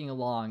he's walking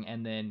along,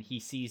 and then he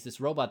sees this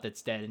robot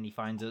that's dead, and he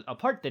finds a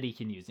part that he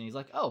can use, and he's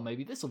like, oh,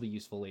 maybe this will be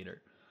useful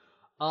later.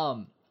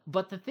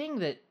 But the thing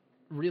that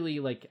really,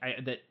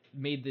 that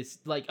made this,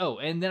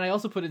 and then I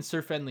also put in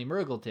Sir Friendly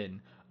Murgleton,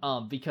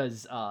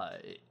 because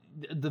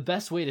the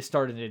best way to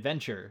start an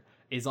adventure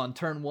is on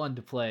turn 1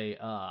 to play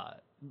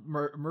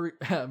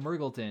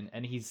Murgleton,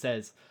 and he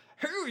says,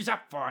 "Who's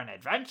up for an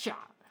adventure?"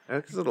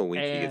 His little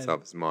wink he gets And-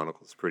 off his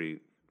monocle is pretty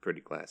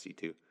classy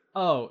too.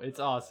 Oh, it's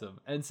awesome.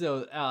 And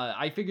so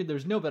I figured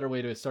there's no better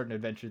way to start an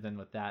adventure than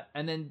with that.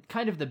 And then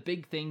kind of the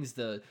big things,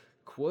 the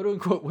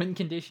quote-unquote win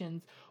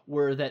conditions,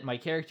 were that my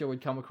character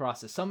would come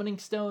across a summoning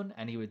stone,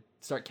 and he would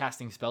start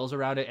casting spells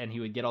around it, and he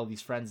would get all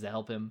these friends to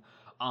help him.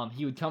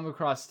 He would come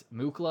across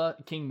Mukla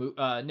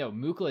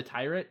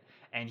Tyrant,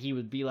 and he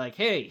would be like,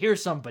 hey,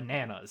 here's some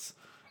bananas.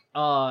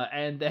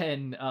 And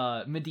then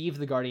Medivh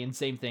the Guardian,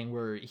 same thing,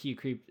 where he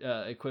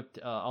equipped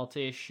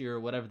Altish or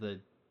whatever the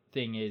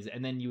thing is,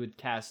 and then you would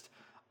cast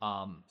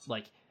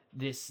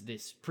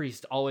this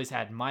priest always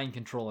had mind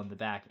control in the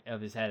back of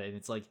his head, and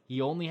it's like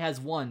he only has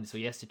one, so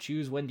he has to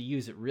choose when to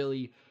use it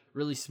really,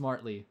 really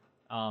smartly.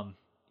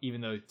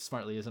 Even though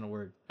smartly isn't a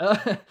word,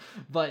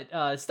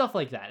 but stuff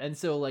like that. And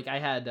so I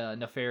had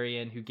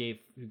Nefarian who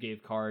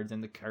gave cards,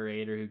 and the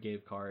Curator who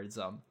gave cards.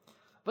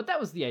 But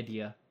that was the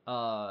idea.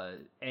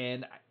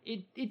 And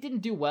it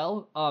didn't do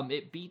well.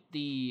 It beat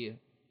the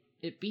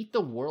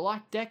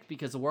Warlock deck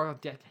because the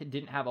Warlock deck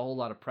didn't have a whole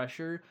lot of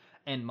pressure,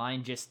 and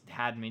mine just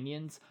had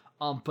minions.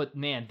 But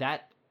man,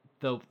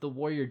 the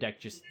Warrior deck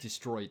just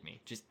destroyed me.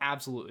 Just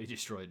absolutely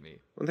destroyed me.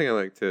 One thing I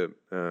like to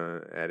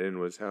add in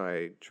was how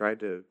I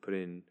tried to put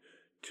in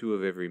 2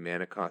 of every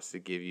mana cost to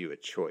give you a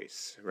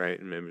choice, right?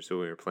 Remember, so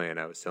when we were playing,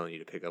 I was telling you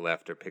to pick a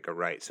left or pick a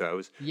right. So I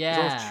was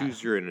always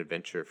choose your an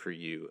adventure for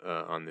you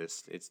on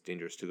this. It's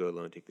dangerous to go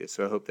alone and take this.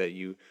 So I hope that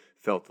you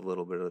felt a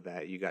little bit of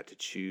that. You got to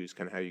choose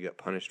kind of how you got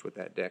punished with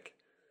that deck.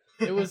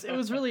 It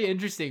was really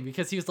interesting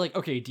because he was like,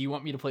 okay, do you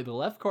want me to play the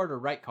left card or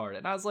right card?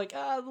 And I was like,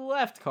 the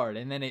left card.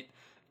 And then I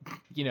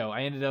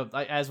ended up,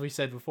 as we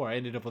said before, I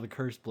ended up with a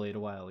Cursed Blade a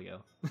while ago.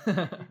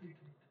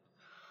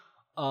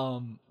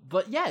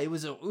 But yeah, it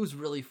was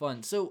really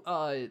fun. So,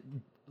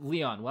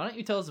 Leon, why don't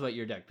you tell us about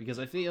your deck? Because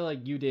I feel like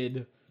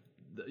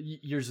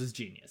yours was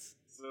genius.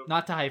 So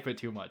Not to hype it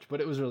too much,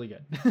 but it was really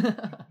good.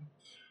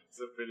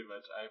 So pretty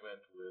much I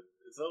went with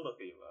Zelda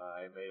theme.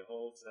 I made a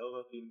whole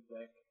Zelda theme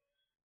deck,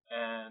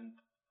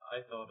 and I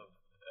thought of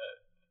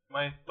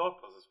my thought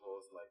process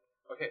was like,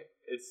 okay,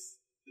 it's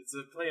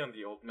a play on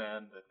the old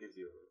man that gives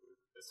you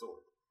a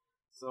sword.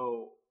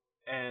 So,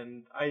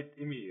 and I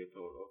immediately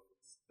thought of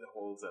the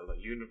whole Zelda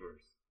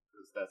universe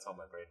because that's how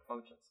my brain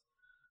functions.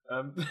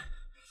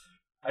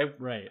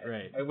 Right.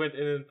 I went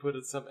in and put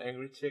some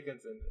angry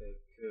chickens in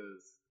it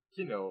because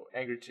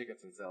angry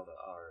chickens and Zelda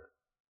are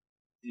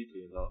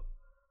deeply in love.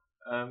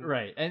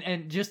 Right,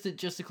 and just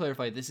to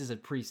clarify, this is a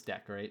priest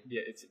deck, right?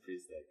 Yeah, it's a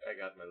priest deck. I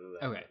got my little.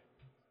 Okay.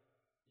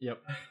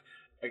 Yep.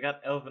 I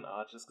got elven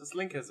archers because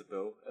Link has a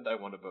bow, and I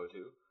want a bow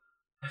too.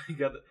 I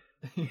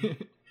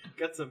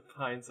got some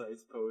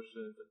pine-sized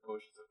potions and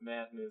potions of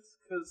madness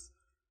because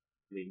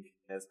Link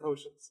has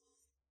potions.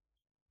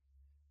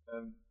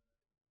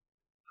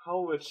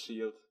 Powered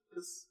shield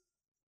because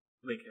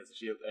Link has a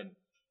shield and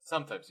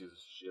sometimes uses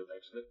a shield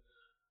actually.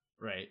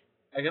 Right.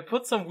 I can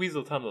put some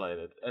Weasel Tunnel in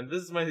it, and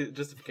this is my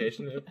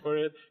justification for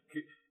it,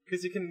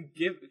 because you can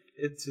give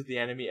it to the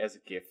enemy as a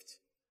gift,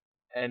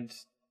 and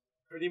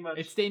pretty much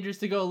it's dangerous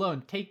to go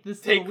alone. Take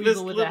this little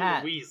weasel with a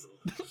hat. Weasel.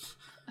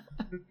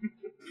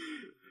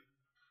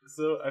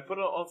 So I put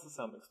on also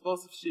some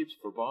explosive sheeps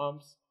for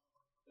bombs,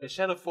 a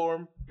shadow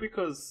form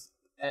because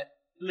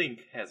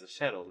Link has a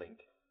shadow Link.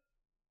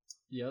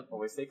 Yep.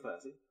 Always stay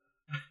classy.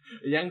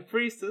 A young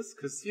priestess,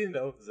 because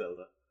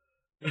Zelda.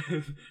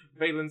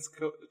 Valen's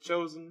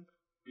chosen.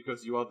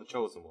 Because you are the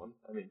chosen one.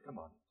 I mean, come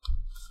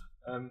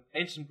on.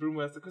 Ancient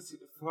Brewmaster, because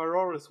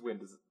Farora's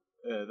Wind is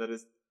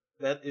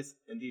that is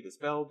indeed a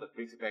spell that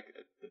brings you back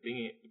at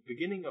the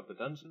beginning of the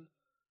dungeon,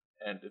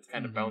 and it's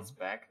kind of bounced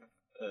back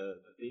the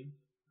theme.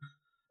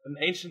 An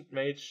Ancient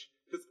Mage,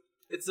 because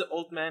it's the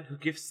old man who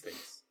gives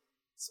things.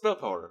 Spell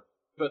power,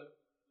 but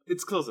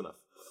it's close enough.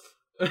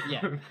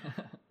 Yeah.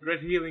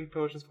 Red Healing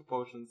Potions for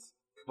potions,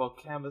 Cabal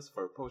Canvas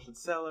for a potion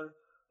seller,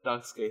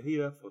 Dark Scale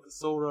Healer for the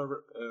Sora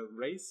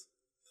race.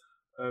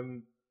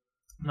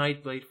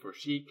 Nightblade for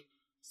Sheik,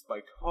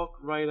 Spiked Hawk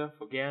Rider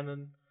for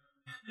Ganon,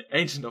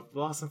 Ancient of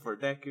Blossom for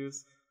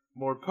Dekus,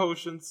 more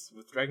potions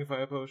with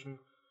Dragonfire Potion,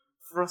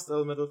 Frost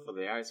Elemental for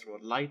the Ice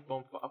Rod, Light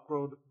Bomb for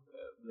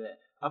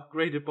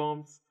upgraded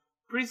bombs,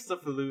 Priest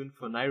of Falun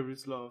for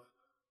Nairu's Love,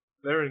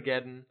 Baron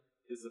Geddon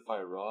is a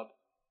Fire Rod,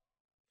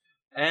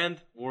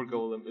 and War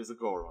Golem is a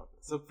Goron.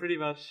 So pretty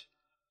much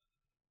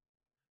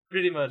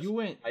you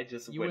went I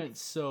went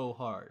so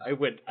hard. I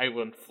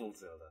went full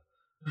Zelda.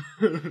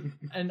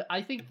 And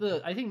I think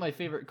my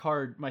favorite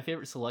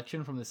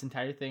selection from this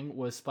entire thing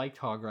was Spiked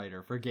Hog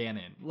Rider for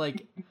Ganon.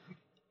 Like,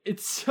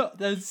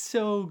 that's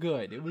so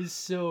good. It was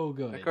so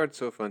good. That card's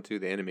so fun too.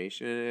 The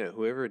animation in it,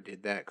 whoever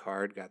did that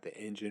card got the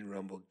engine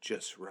rumble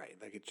just right.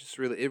 Like it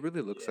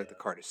really looks like the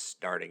card is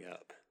starting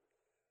up.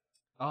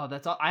 Oh,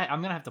 that's all.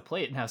 I'm gonna have to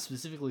play it now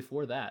specifically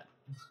for that.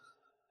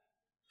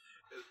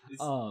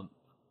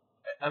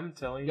 I'm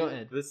telling Go you,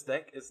 ahead. this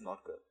deck is not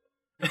good.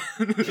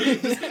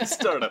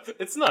 Startup.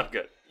 It's not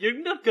good.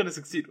 You're not gonna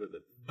succeed with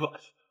it.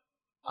 But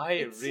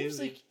It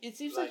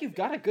seems like you've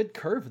got a good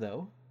curve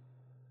though.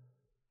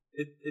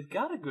 It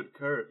got a good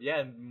curve, yeah,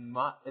 and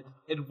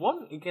it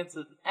won against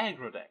an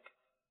aggro deck.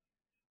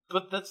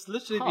 But that's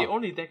literally the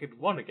only deck it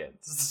won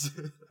against.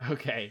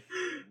 Okay.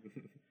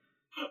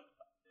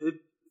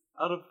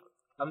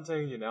 I'm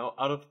telling you now,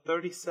 out of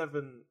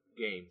 37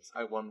 games,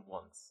 I won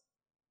once.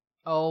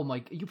 Oh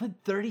my! You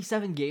played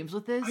 37 games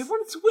with this? I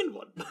wanted to win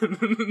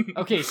one.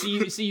 Okay, so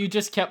you're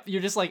just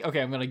like,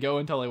 okay, I'm gonna go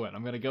until I win.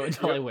 I'm gonna go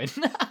until I win.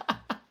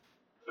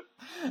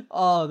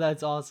 Oh,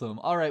 that's awesome.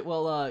 All right,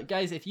 well,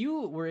 guys, if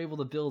you were able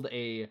to build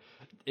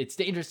it's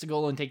dangerous to go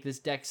alone and take this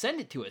deck,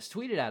 send it to us,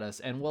 tweet it at us,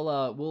 and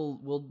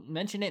we'll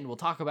mention it and we'll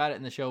talk about it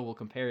in the show. We'll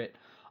compare it,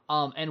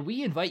 and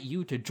we invite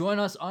you to join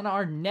us on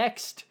our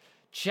next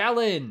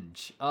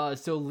challenge.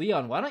 So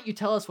Leon, why don't you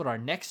tell us what our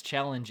next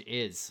challenge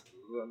is?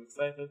 Ooh, I'm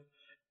excited.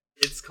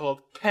 It's called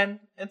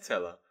Penn and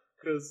Teller,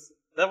 because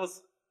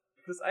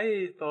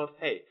I thought,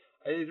 hey,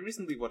 I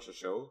recently watched a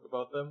show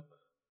about them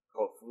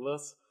called Fool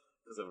Us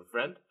because of a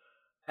friend,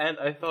 and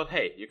I thought,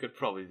 hey, you could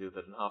probably do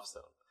that in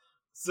Hearthstone.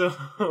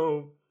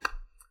 So,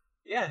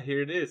 yeah,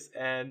 here it is,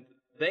 and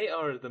they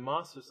are the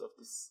masters of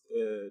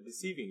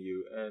deceiving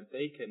you, and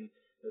they can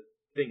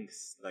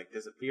things like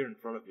disappear in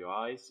front of your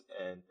eyes,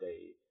 and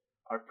they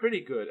are pretty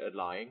good at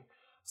lying.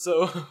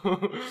 So,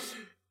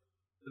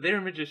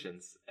 they're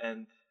magicians,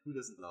 and who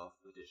doesn't love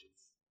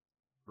magicians?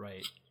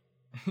 Right.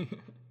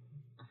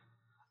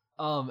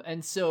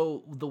 And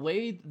so the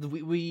way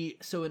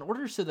so in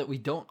order so that we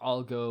don't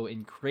all go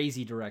in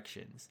crazy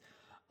directions,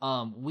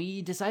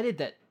 we decided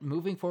that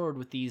moving forward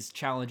with these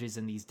challenges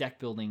and these deck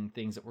building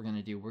things that we're going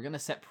to do, we're going to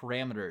set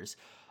parameters.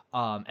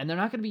 And they're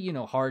not going to be,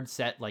 hard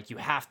set, like you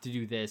have to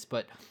do this,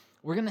 but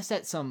we're going to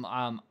set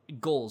some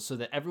goals so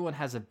that everyone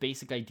has a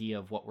basic idea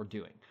of what we're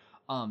doing.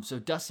 So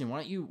Dustin,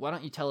 why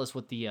don't you tell us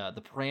what the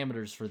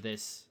parameters for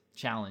this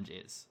challenge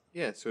is?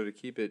 Yeah, so to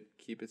keep it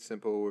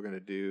simple, we're going to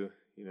do,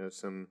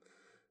 some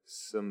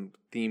some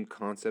theme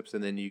concepts,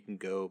 and then you can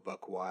go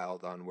buck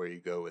wild on where you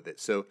go with it.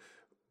 So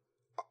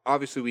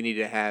obviously we need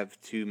to have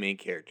two main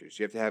characters.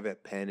 You have to have a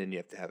pen and you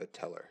have to have a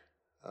teller.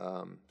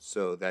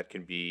 So that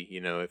can be,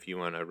 if you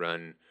want to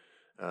run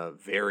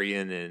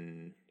Varian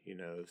and,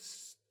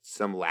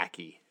 some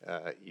lackey,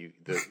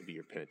 those would be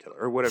your pen and teller,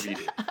 or whatever you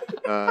do.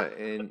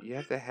 And you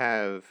have to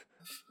have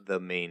the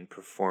main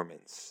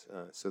performance.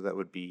 So that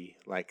would be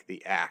like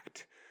the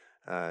act.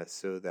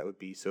 So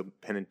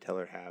pen and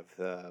teller have,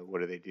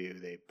 what do?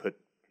 They put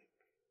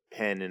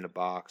pen in a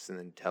box, and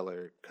then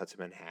teller cuts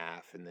him in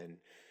half, and then,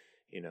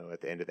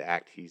 at the end of the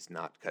act, he's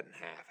not cut in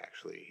half,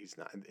 actually. He's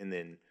not, and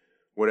then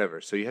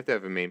whatever. So you have to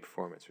have a main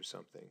performance or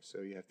something.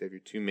 So you have to have your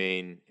two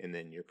main and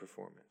then your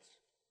performance.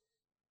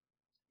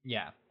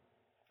 Yeah.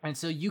 And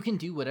so you can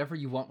do whatever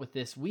you want with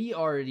this. We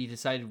already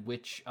decided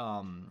which,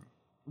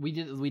 we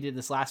did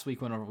this last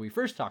week whenever we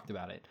first talked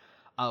about it.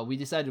 We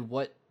decided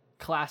what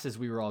classes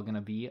we were all going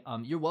to be.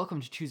 You're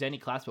welcome to choose any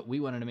class, but we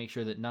wanted to make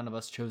sure that none of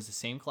us chose the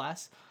same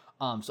class.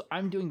 So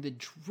I'm doing the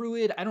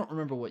druid. I don't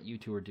remember what you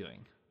two are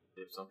doing.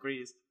 If some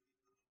priest.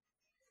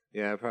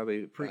 Yeah, I'll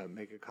probably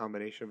make a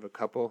combination of a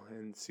couple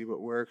and see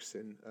what works,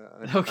 and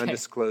Okay.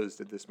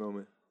 undisclosed at this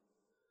moment.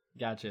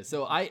 Gotcha.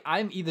 So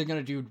I'm either going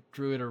to do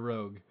druid or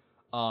rogue.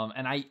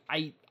 And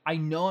I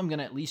know I'm going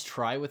to at least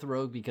try with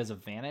rogue because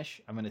of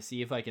Vanish. I'm going to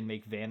see if I can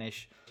make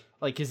Vanish,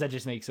 because that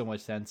just makes so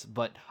much sense.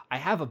 But I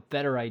have a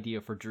better idea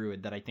for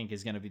druid that I think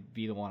is going to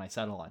be the one I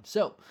settle on.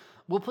 So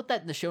we'll put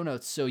that in the show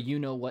notes so you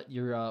know what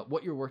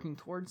you're working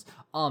towards.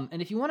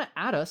 And if you want to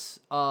add us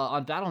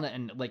on Battle.net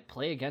and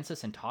play against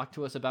us and talk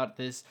to us about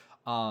this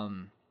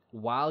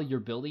while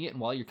you're building it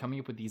and while you're coming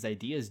up with these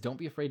ideas, don't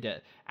be afraid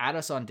to add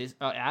us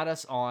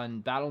on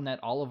Battle.net.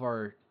 All of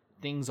our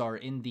things are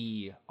in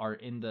the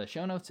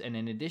show notes, and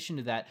in addition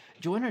to that,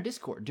 join our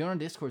Discord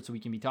so we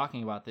can be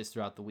talking about this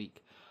throughout the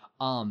week.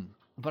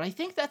 But I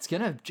think that's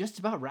gonna just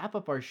about wrap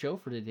up our show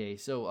for today.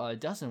 So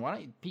Dustin, why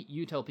don't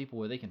you tell people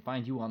where they can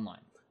find you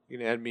online? You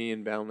can add me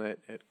in Battle.net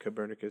at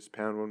Copernicus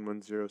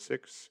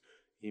 #1106.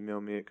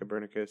 Email me at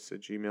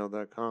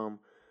copernicus@gmail.com.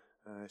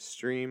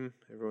 Stream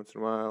every once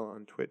in a while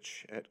on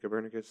Twitch at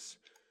Copernicus,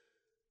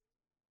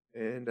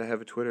 and I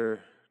have a Twitter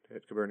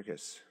at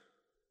Copernicus.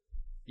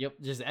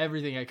 Yep, just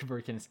everything at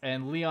Copernicus.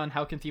 And Leon,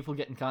 how can people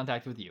get in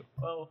contact with you?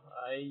 Well,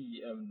 I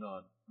am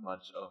not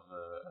much of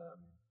a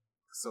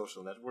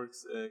social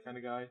networks kind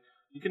of guy.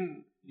 You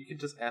can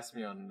just ask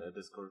me on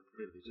Discord.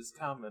 Really, just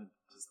come and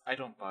I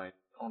don't bite.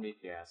 Only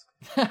if you ask.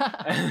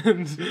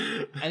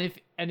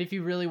 and if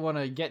you really want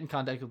to get in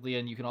contact with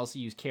Leon, you can also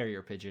use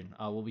Carrier Pigeon.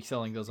 We'll be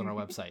selling those on our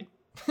website.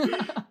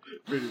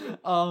 Pretty good.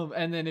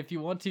 And then if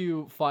you want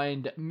to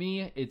find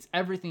me, it's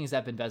everything is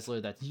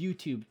 @BenBezler. That's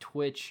YouTube,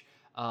 Twitch,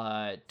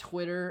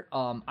 Twitter.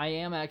 I'm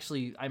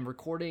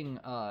recording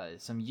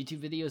some YouTube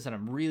videos that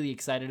I'm really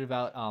excited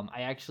about.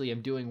 I actually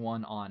am doing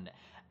one on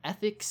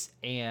ethics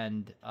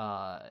and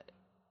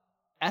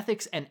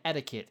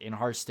etiquette in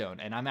Hearthstone,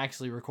 and I'm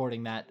actually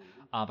recording that.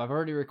 I've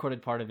already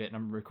recorded part of it, and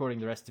I'm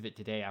recording the rest of it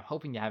today. I'm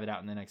hoping to have it out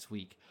in the next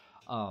week.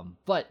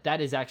 But that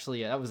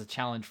was a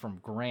challenge from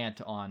Grant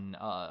on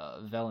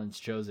Velen's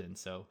Chosen,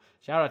 so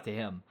shout out to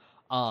him.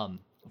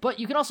 But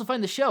you can also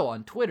find the show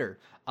on Twitter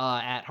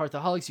at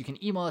Hearthaholics. You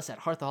can email us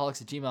at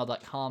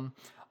hearthaholics@gmail.com.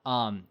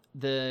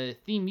 The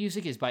theme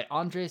music is by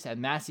Andres at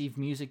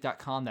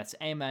massivemusic.com. That's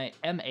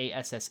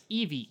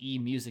MASSEVE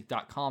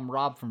music.com.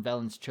 Rob from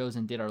Velen's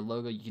Chosen did our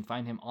logo. You can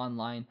find him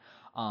online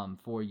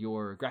for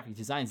your graphic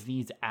designs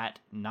needs at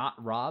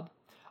NotRob.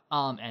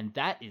 And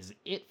that is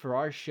it for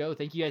our show.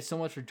 Thank you guys so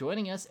much for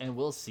joining us, and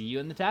we'll see you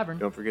in the tavern.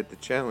 Don't forget the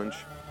challenge.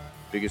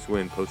 Biggest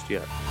win post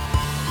yet.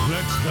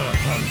 Let the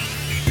hunt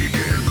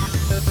begin.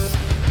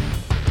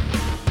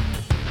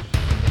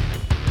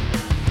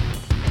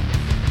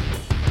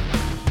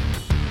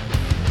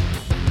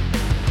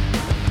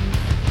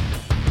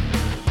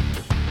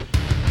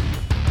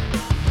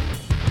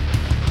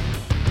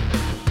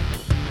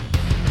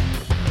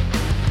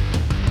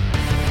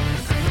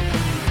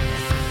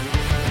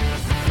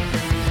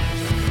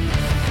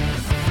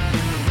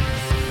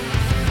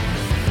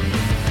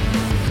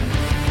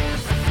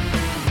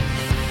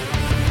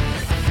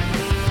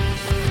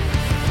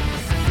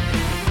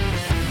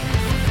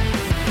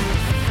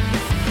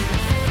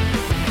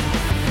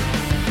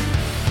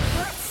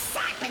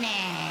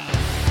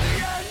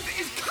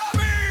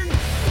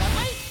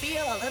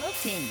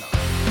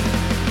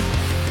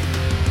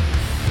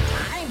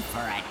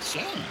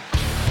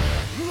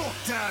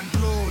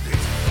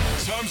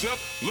 Time's up.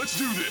 Let's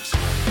do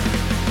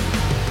this.